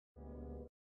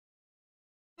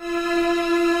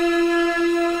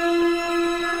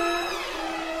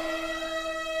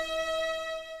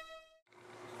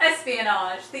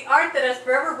espionage, the art that has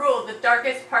forever ruled the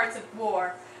darkest parts of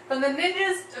war. From the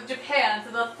ninjas of Japan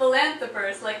to the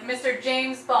philanthropers like Mr.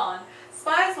 James Bond,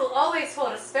 spies will always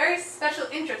hold a very special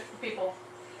interest for people.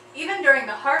 Even during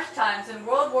the harsh times in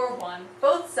World War I,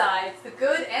 both sides, the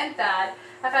good and bad,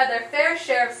 have had their fair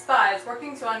share of spies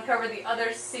working to uncover the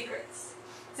other's secrets.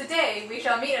 Today, we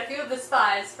shall meet a few of the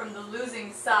spies from the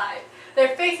losing side.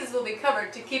 Their faces will be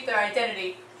covered to keep their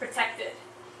identity protected.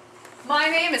 My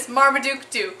name is Marmaduke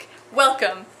Duke.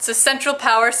 Welcome to Central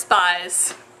Power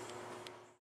Spies.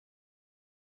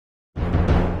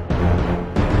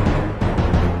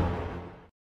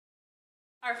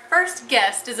 Our first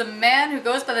guest is a man who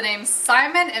goes by the name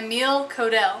Simon Emile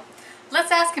Codell.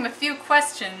 Let's ask him a few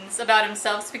questions about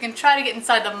himself so we can try to get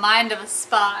inside the mind of a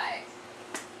spy.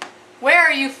 Where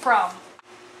are you from?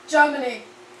 Germany.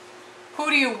 Who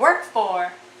do you work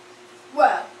for?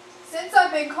 Well, since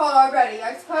I've been caught already,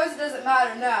 I suppose it doesn't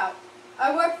matter now.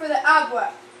 I work for the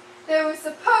Abwehr. There was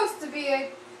supposed to be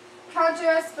a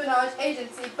counter-espionage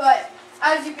agency, but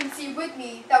as you can see with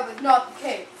me, that was not the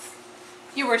case.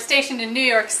 You were stationed in New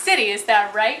York City, is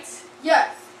that right?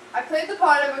 Yes. I played the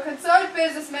part of a concerned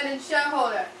businessman and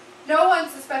shareholder. No one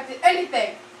suspected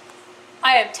anything.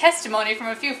 I have testimony from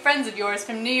a few friends of yours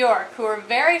from New York who were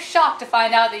very shocked to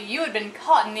find out that you had been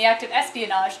caught in the act of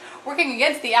espionage, working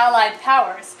against the Allied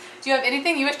powers. Do you have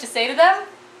anything you wish to say to them?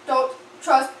 Don't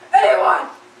trust anyone!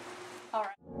 All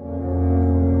right.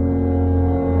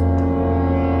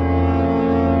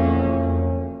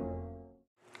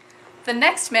 The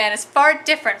next man is far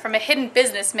different from a hidden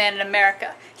businessman in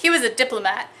America. He was a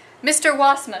diplomat. Mr.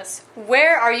 Wasmus,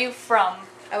 where are you from?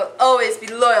 I will always be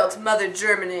loyal to Mother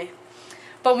Germany.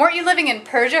 But weren't you living in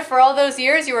Persia for all those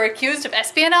years you were accused of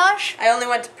espionage? I only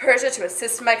went to Persia to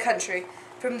assist my country.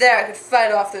 From there I could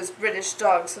fight off those British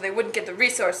dogs so they wouldn't get the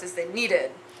resources they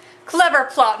needed. Clever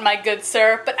plot, my good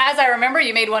sir, but as I remember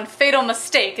you made one fatal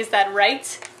mistake, is that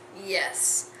right?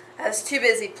 Yes. I was too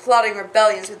busy plotting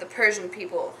rebellions with the Persian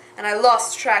people, and I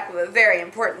lost track of a very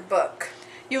important book.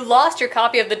 You lost your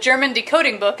copy of the German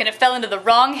decoding book and it fell into the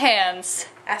wrong hands.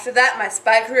 After that, my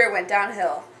spy career went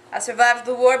downhill. I survived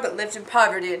the war but lived in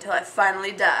poverty until I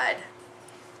finally died.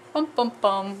 Bum bum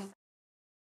bum.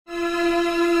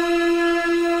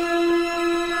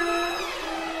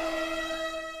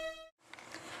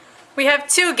 We have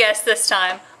two guests this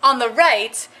time. On the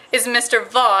right is Mr.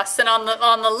 Voss, and on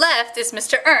the left is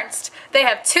Mr. Ernst. They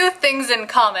have two things in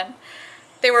common.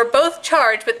 They were both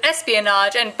charged with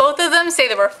espionage, and both of them say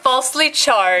they were falsely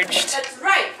charged. That's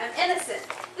right, I'm innocent.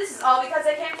 This is all because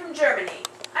I came from Germany.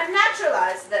 I'm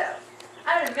naturalized, though.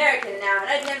 I'm an American now, and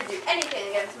I'd never do anything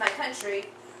against my country.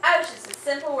 I was just a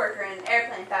simple worker in an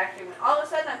airplane factory when all of a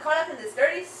sudden I'm caught up in this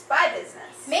dirty spy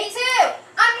business. Me too!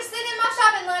 I'm just sitting in my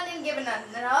shop in London giving a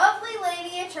lovely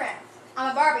lady a trim.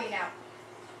 I'm a Barbie now.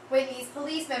 When these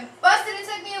policemen busted and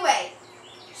took me away,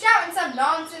 shouting some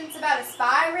nonsense about a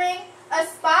spy ring? A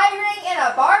spy ring in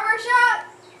a barber shop?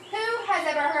 Who has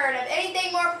ever heard of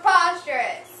anything more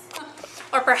preposterous?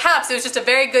 Or perhaps it was just a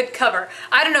very good cover.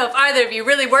 I don't know if either of you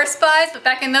really were spies, but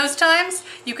back in those times,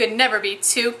 you could never be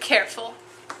too careful.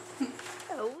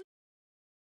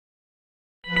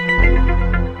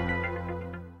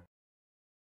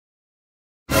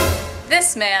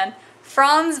 This man,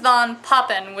 Franz von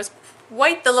Papen, was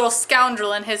quite the little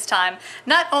scoundrel in his time.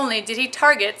 Not only did he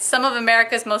target some of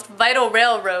America's most vital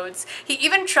railroads, he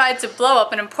even tried to blow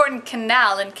up an important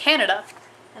canal in Canada.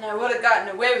 And I would have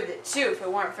gotten away with it too if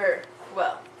it weren't for,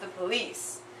 well, the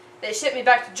police. They shipped me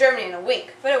back to Germany in a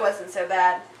wink, but it wasn't so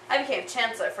bad. I became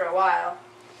chancellor for a while.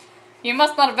 You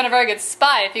must not have been a very good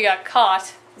spy if you got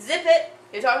caught. Zip it!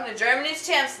 You're talking to Germany's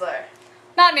chancellor.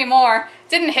 Not anymore.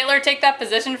 Didn't Hitler take that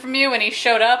position from you when he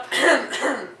showed up?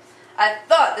 I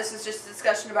thought this was just a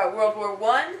discussion about World War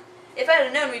I. If I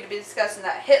had known we'd be discussing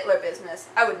that Hitler business,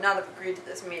 I would not have agreed to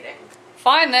this meeting.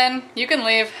 Fine then, you can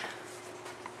leave.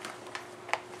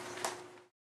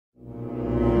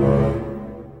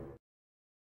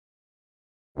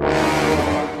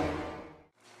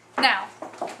 Now,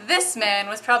 this man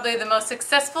was probably the most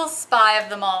successful spy of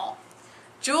them all.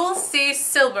 Jules C.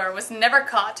 Silber was never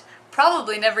caught,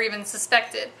 probably never even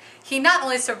suspected. He not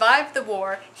only survived the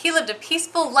war, he lived a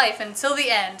peaceful life until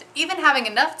the end, even having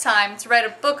enough time to write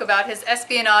a book about his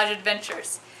espionage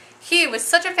adventures. He was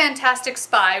such a fantastic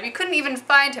spy, we couldn't even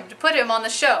find him to put him on the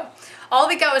show. All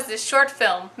we got was this short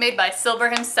film, made by Silber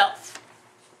himself.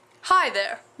 Hi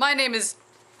there, my name is...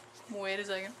 Wait a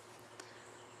second.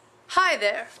 Hi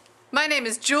there, my name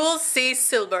is Jules C.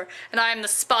 Silber, and I am the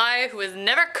spy who is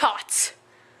never caught.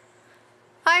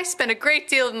 I spent a great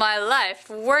deal of my life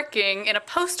working in a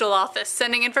postal office,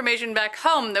 sending information back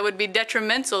home that would be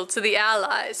detrimental to the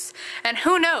Allies. And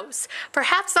who knows,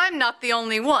 perhaps I'm not the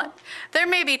only one. There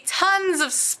may be tons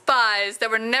of spies that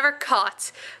were never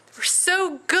caught, that were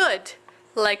so good,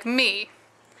 like me.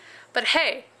 But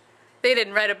hey, they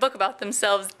didn't write a book about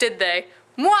themselves, did they?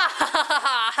 Mwahahaha!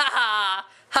 Ha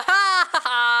ha ha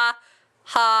ha!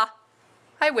 Ha!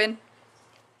 I win.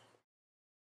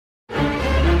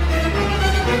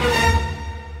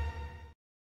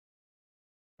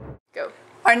 Go.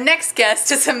 Our next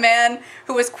guest is a man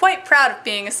who was quite proud of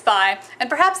being a spy, and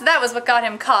perhaps that was what got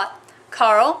him caught.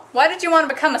 Carl, why did you want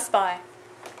to become a spy?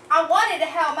 I wanted to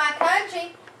help my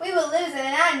country. We were losing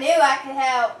and I knew I could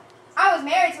help. I was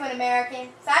married to an American,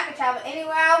 so I could travel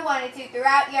anywhere I wanted to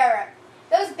throughout Europe.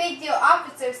 Those big deal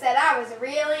officers said I was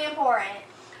really important.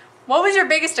 What was your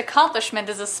biggest accomplishment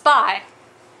as a spy?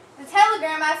 The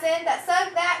telegram I sent that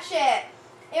sunk that ship.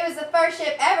 It was the first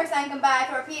ship ever sunken by a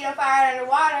torpedo fired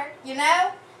underwater, you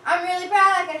know? I'm really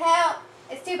proud I could help.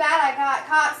 It's too bad I got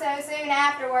caught so soon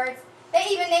afterwards. They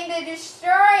even named a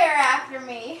destroyer after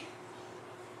me.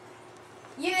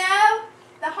 You know,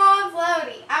 the Hans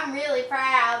Lodi. I'm really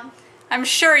proud. I'm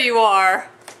sure you are.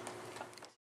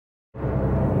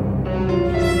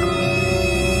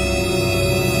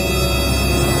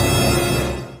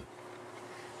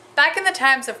 Back in the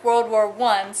times of World War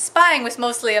I, spying was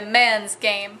mostly a man's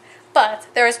game. But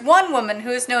there is one woman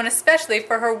who is known especially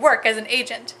for her work as an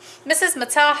agent. Mrs.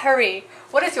 Mata Hari,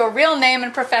 what is your real name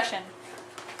and profession?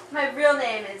 My real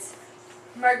name is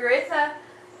Margaretha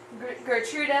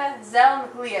Gertruda Zell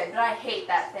McLeod, but I hate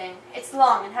that thing. It's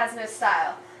long and has no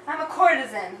style. I'm a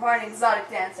courtesan or an exotic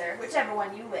dancer, whichever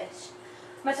one you wish.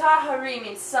 Mata Hari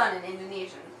means sun in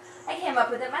Indonesian. I came up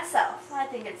with it myself. I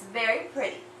think it's very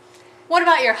pretty. What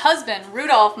about your husband,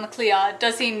 Rudolph McLeod?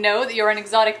 Does he know that you're an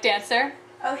exotic dancer?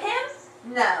 Oh,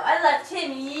 him? No, I left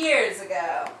him years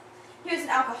ago. He was an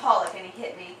alcoholic and he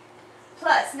hit me.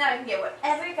 Plus, now I can get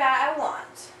whatever guy I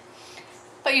want.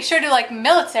 But you sure do like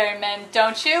military men,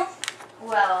 don't you?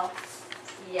 Well,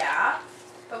 yeah.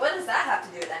 But what does that have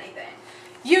to do with anything?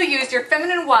 You used your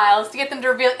feminine wiles to get them to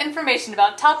reveal information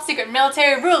about top secret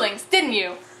military rulings, didn't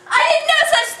you? I didn't know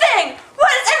such thing! Why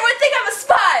does everyone think I'm a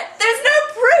spy? There's no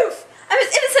proof! I'm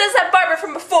as innocent as that barber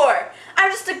from before.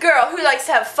 I'm just a girl who likes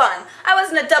to have fun. I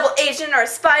wasn't a double agent or a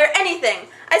spy or anything.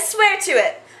 I swear to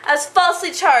it. I was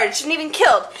falsely charged and even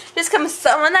killed just because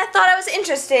someone I thought I was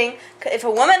interesting if a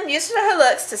woman used her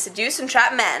looks to seduce and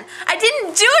trap men. I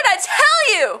didn't do it, I tell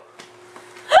you!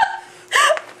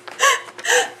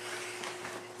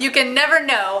 You can never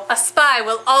know. A spy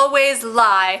will always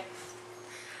lie.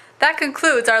 That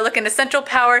concludes our look into Central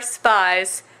Power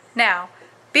spies. Now,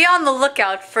 be on the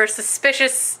lookout for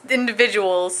suspicious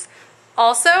individuals.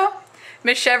 Also,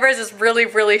 Miss Chevers is really,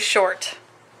 really short.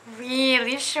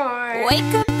 Really short.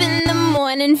 Wake up in the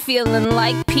morning feeling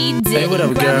like P. Diddy. Hey, what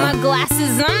up, Grab girl? my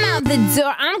glasses, I'm out the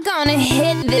door. I'm gonna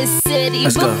hit this city.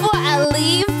 Let's go. Before I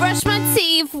leave, brush my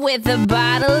teeth with a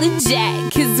bottle of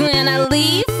Jack. Cause when I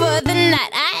leave for the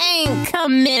night, I ain't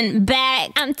coming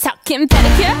back. I'm talking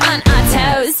pedicure on our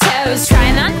toes, toes.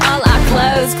 Trying on all our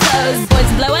clothes, clothes.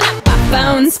 Boys blowing up our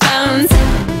phones, phones.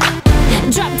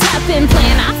 Drop top and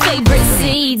playing our favorite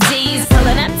CDs.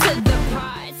 Pulling up to the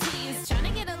parties. Trying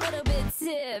to get a little bit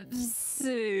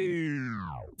tipsy.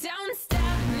 Don't stop,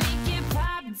 make it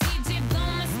pop, DJ blow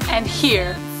my And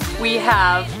here we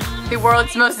have the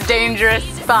world's most dangerous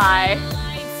spy,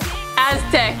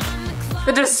 Aztec,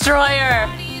 the Destroyer.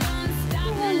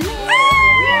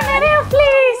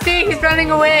 Please! See, he's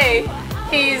running away.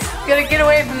 He's gonna get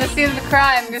away from the scene of the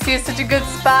crime because he's such a good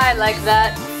spy like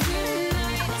that.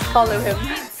 Let's follow him.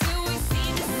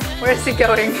 Where's he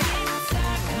going?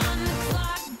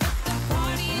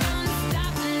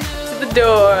 To the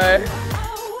door.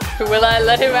 Will I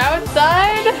let him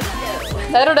outside?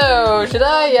 I don't know. Should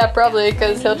I? Yeah, probably,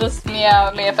 because he'll just meow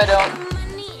at me if I don't.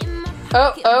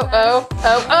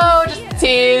 Oh, just a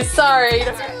tease. Sorry. You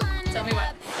don't have to tell me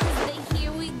what.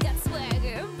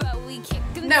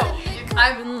 No,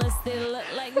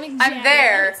 I'm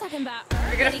there.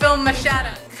 We're gonna film my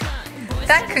shadow.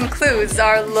 That concludes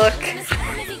our look.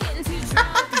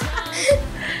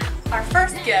 Our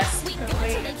first guest. Oh,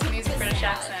 wait, it's an easy British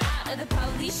accent.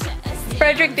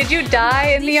 Frederick, did you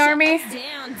die in the army?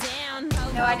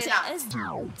 No, I did not.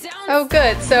 Oh,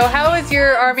 good. So, how was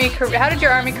your army career? How did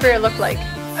your army career look like?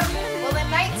 Okay, well in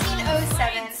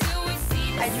 1907,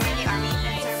 I joined the army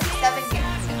and served for 7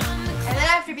 years. And then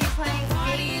after being placed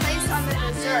on the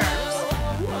reserves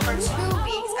for 2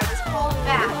 weeks, I was called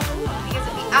back because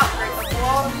of the outbreak of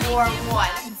World War I.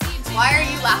 Why are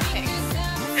you laughing?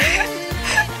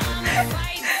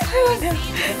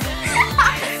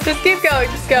 Just keep going.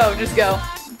 Just go. Just go.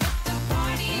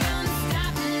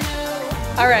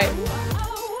 All right.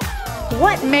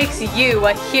 What makes you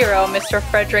a hero, Mr.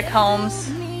 Frederick Holmes?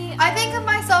 I think of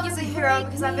myself as a hero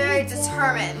because I'm very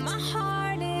determined.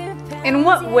 In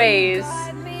what ways?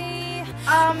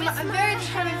 I'm very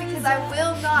determined because I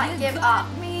will not give up.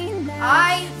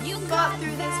 I fought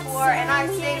through this war and I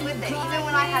stayed with it even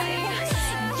when I had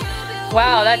injuries.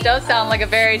 Wow, that does sound like a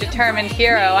very determined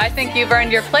hero. I think you've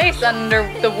earned your place under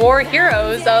the war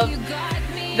heroes of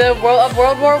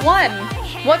World War I.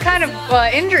 What kind of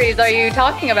injuries are you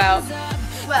talking about?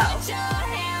 Well,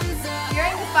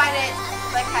 during the fight at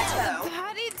Lake Cateau,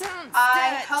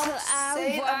 I helped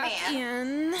save a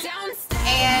man,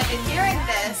 and during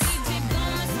this,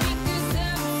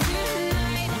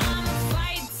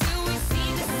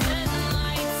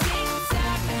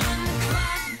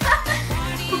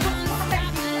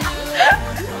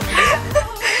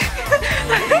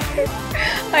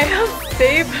 I helped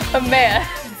save a man.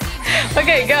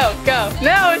 Okay, go.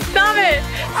 No, stop it!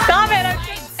 Stop it!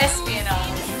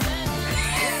 Espionage.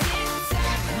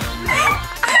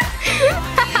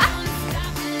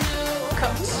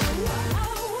 Coach.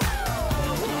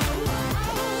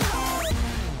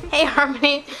 Hey,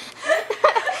 Harmony.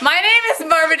 My name is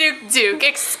Marmaduke Duke.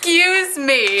 Excuse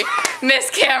me, Miss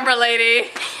Camera Lady.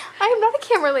 I am not a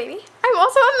camera lady. I'm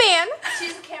also a man.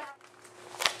 she's a camera.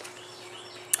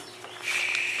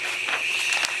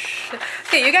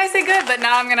 Okay, you guys did good, but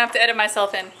now I'm gonna have to edit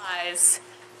myself in. Eyes.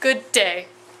 Good day.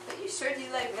 But you sure do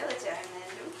like military men.